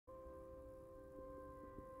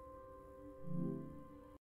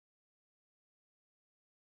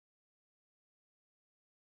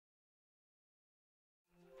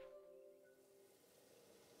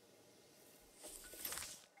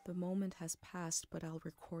The moment has passed, but I'll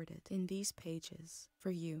record it in these pages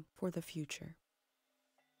for you, for the future.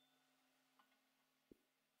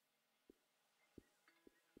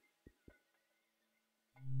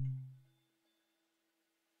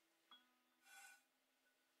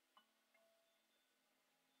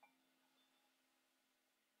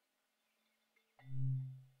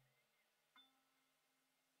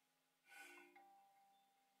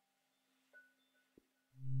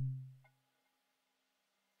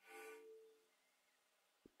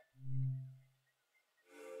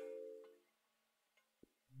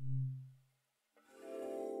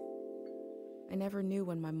 I never knew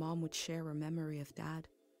when my mom would share a memory of Dad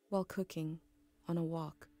while cooking, on a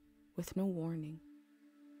walk, with no warning.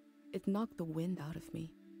 It knocked the wind out of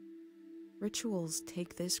me. Rituals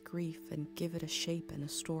take this grief and give it a shape and a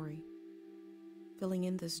story. Filling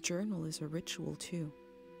in this journal is a ritual too,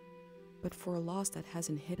 but for a loss that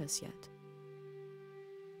hasn't hit us yet.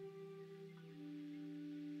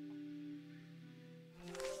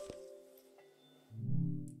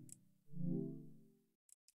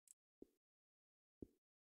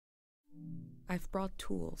 I've brought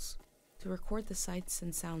tools to record the sights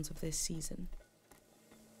and sounds of this season.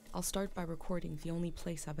 I'll start by recording the only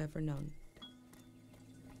place I've ever known.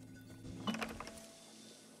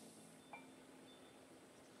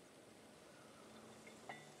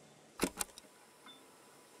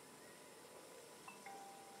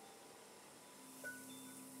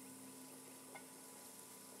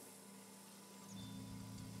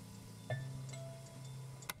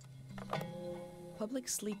 Public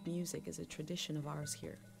sleep music is a tradition of ours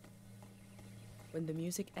here. When the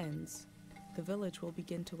music ends, the village will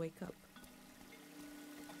begin to wake up.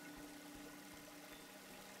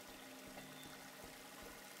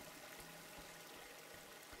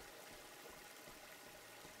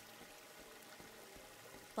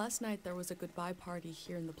 Last night there was a goodbye party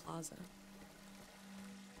here in the plaza.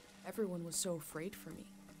 Everyone was so afraid for me.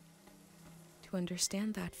 To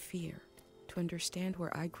understand that fear, to understand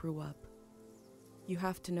where I grew up, you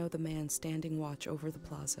have to know the man standing watch over the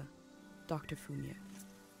plaza, Dr. Fumio.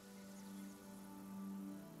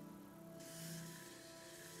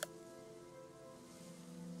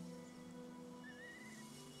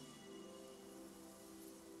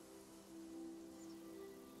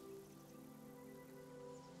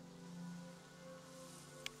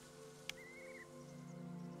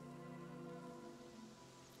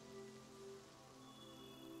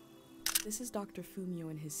 This is Dr. Fumio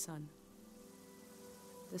and his son.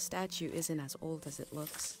 The statue isn't as old as it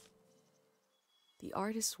looks. The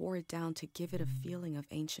artist wore it down to give it a feeling of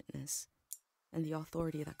ancientness and the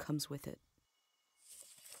authority that comes with it.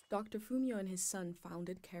 Dr. Fumio and his son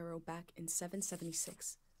founded Cairo back in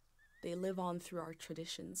 776. They live on through our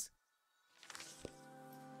traditions.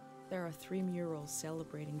 There are 3 murals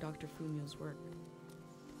celebrating Dr. Fumio's work.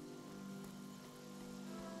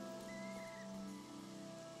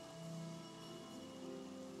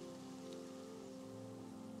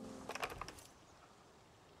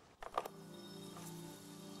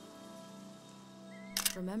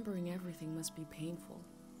 Remembering everything must be painful.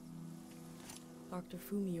 Dr.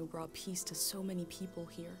 Fumio brought peace to so many people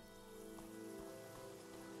here.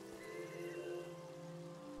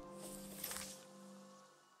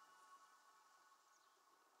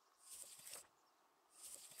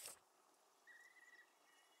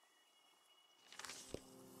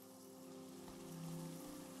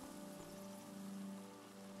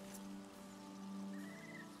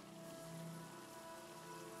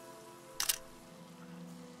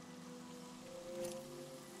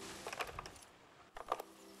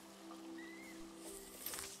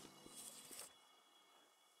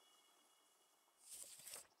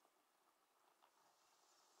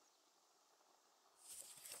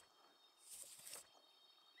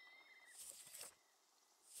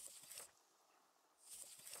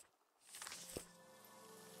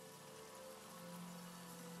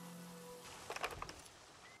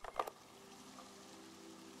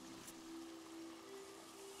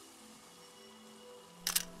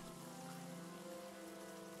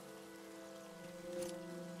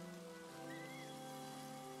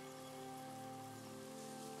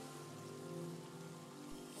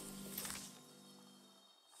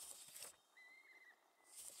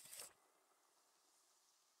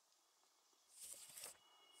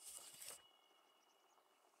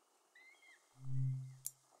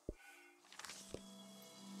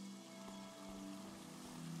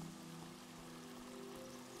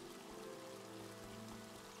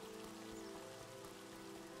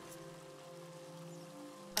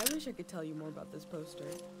 I wish I could tell you more about this poster,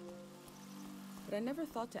 but I never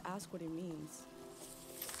thought to ask what it means.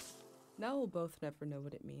 Now we'll both never know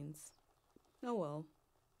what it means. Oh well.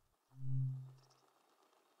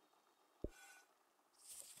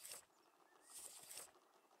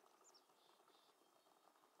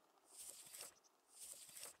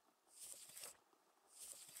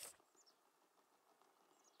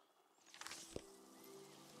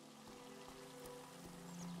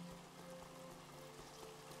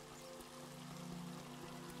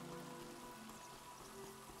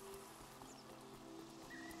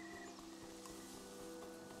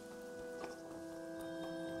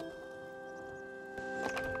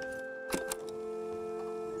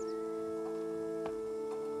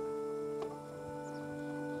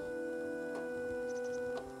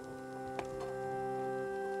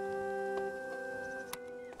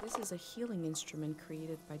 This is a healing instrument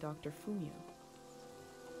created by Dr. Fumio.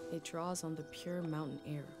 It draws on the pure mountain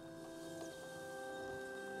air.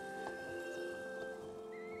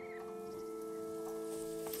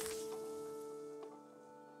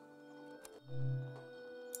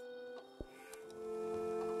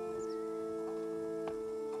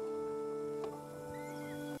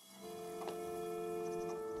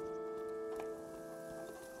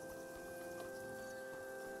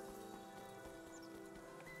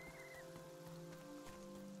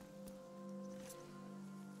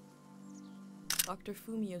 Dr.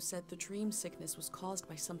 Fumio said the dream sickness was caused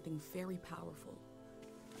by something very powerful.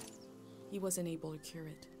 He wasn't able to cure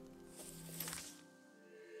it.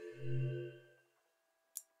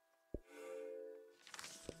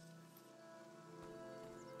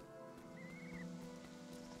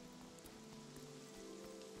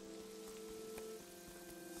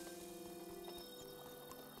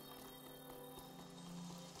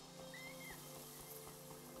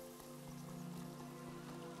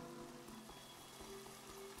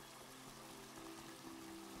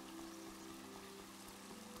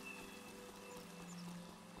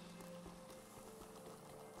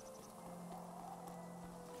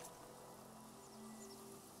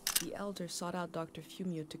 The elder sought out Dr.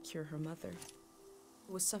 Fumio to cure her mother,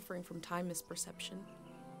 who was suffering from time misperception.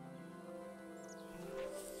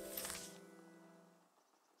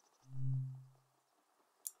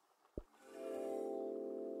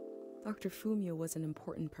 Dr. Fumio was an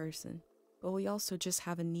important person, but we also just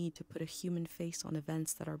have a need to put a human face on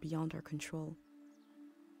events that are beyond our control.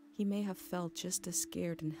 He may have felt just as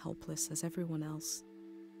scared and helpless as everyone else.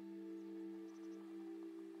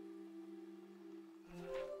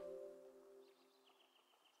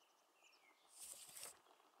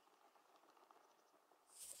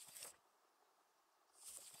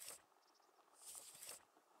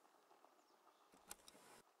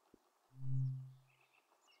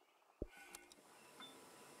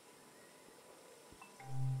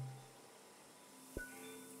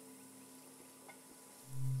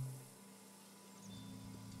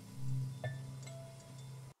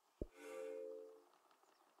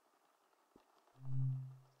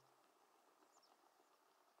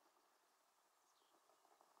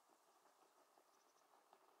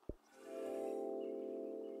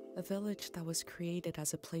 A village that was created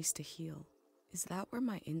as a place to heal. Is that where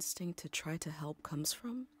my instinct to try to help comes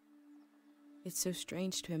from? It's so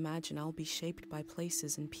strange to imagine I'll be shaped by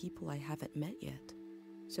places and people I haven't met yet.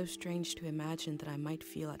 So strange to imagine that I might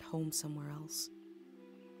feel at home somewhere else.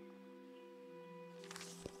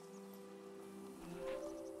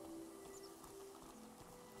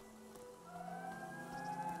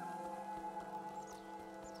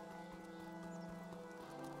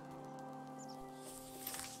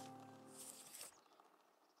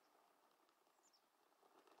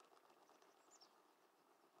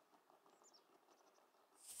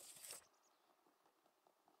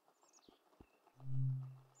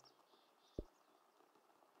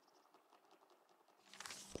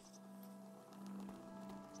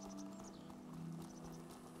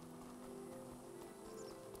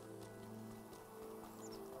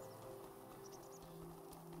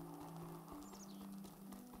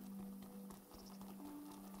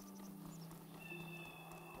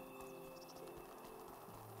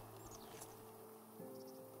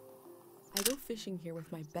 I go fishing here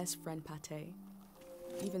with my best friend Pate,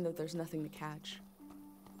 even though there's nothing to catch.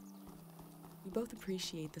 We both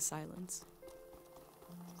appreciate the silence.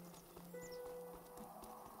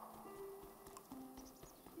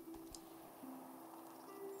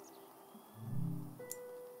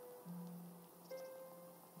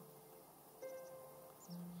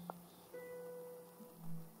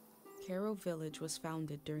 Karo Village was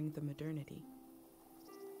founded during the modernity.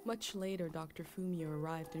 Much later, Dr. Fumio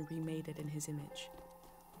arrived and remade it in his image.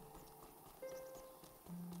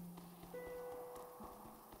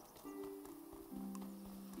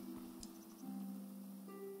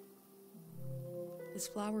 This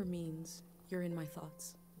flower means you're in my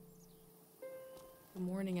thoughts. The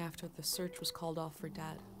morning after the search was called off for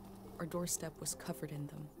Dad, our doorstep was covered in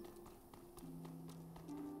them.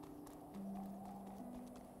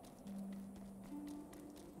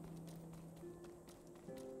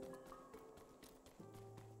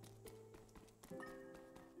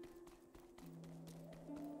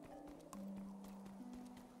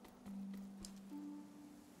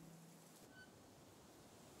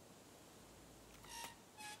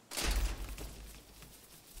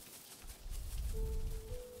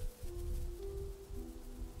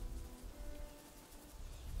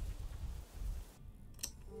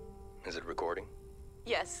 Is it recording?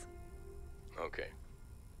 Yes. Okay.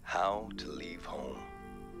 How to leave home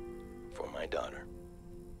for my daughter.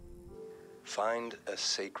 Find a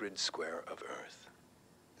sacred square of earth.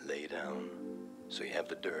 Lay down so you have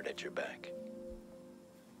the dirt at your back.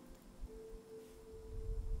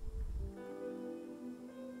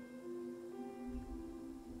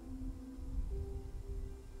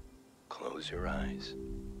 Close your eyes.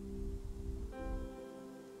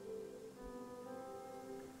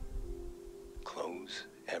 Close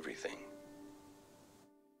everything.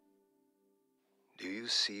 Do you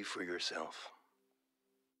see for yourself?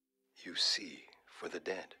 You see for the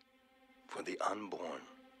dead, for the unborn.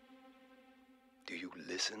 Do you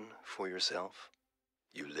listen for yourself?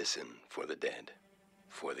 You listen for the dead,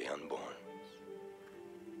 for the unborn.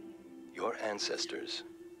 Your ancestors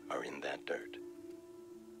are in that dirt.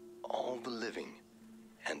 All the living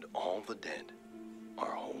and all the dead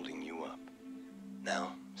are holding you up.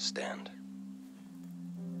 Now, stand.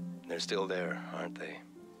 They're still there, aren't they?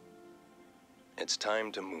 It's time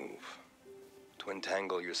to move, to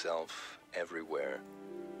entangle yourself everywhere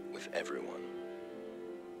with everyone.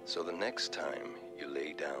 So the next time you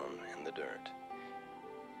lay down in the dirt,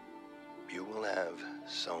 you will have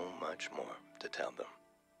so much more to tell them.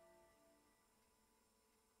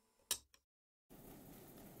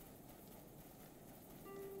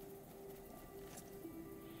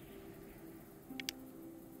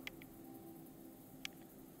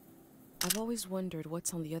 I've always wondered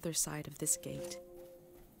what's on the other side of this gate.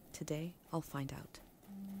 Today, I'll find out.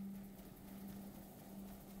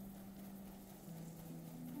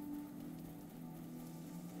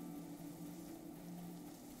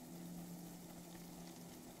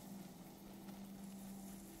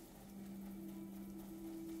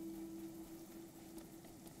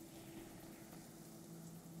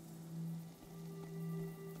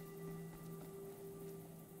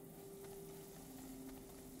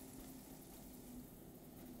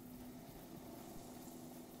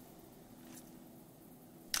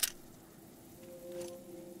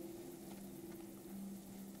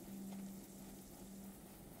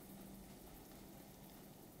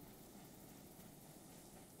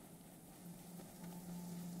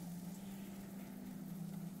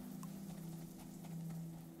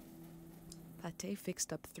 Pate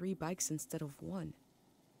fixed up 3 bikes instead of 1.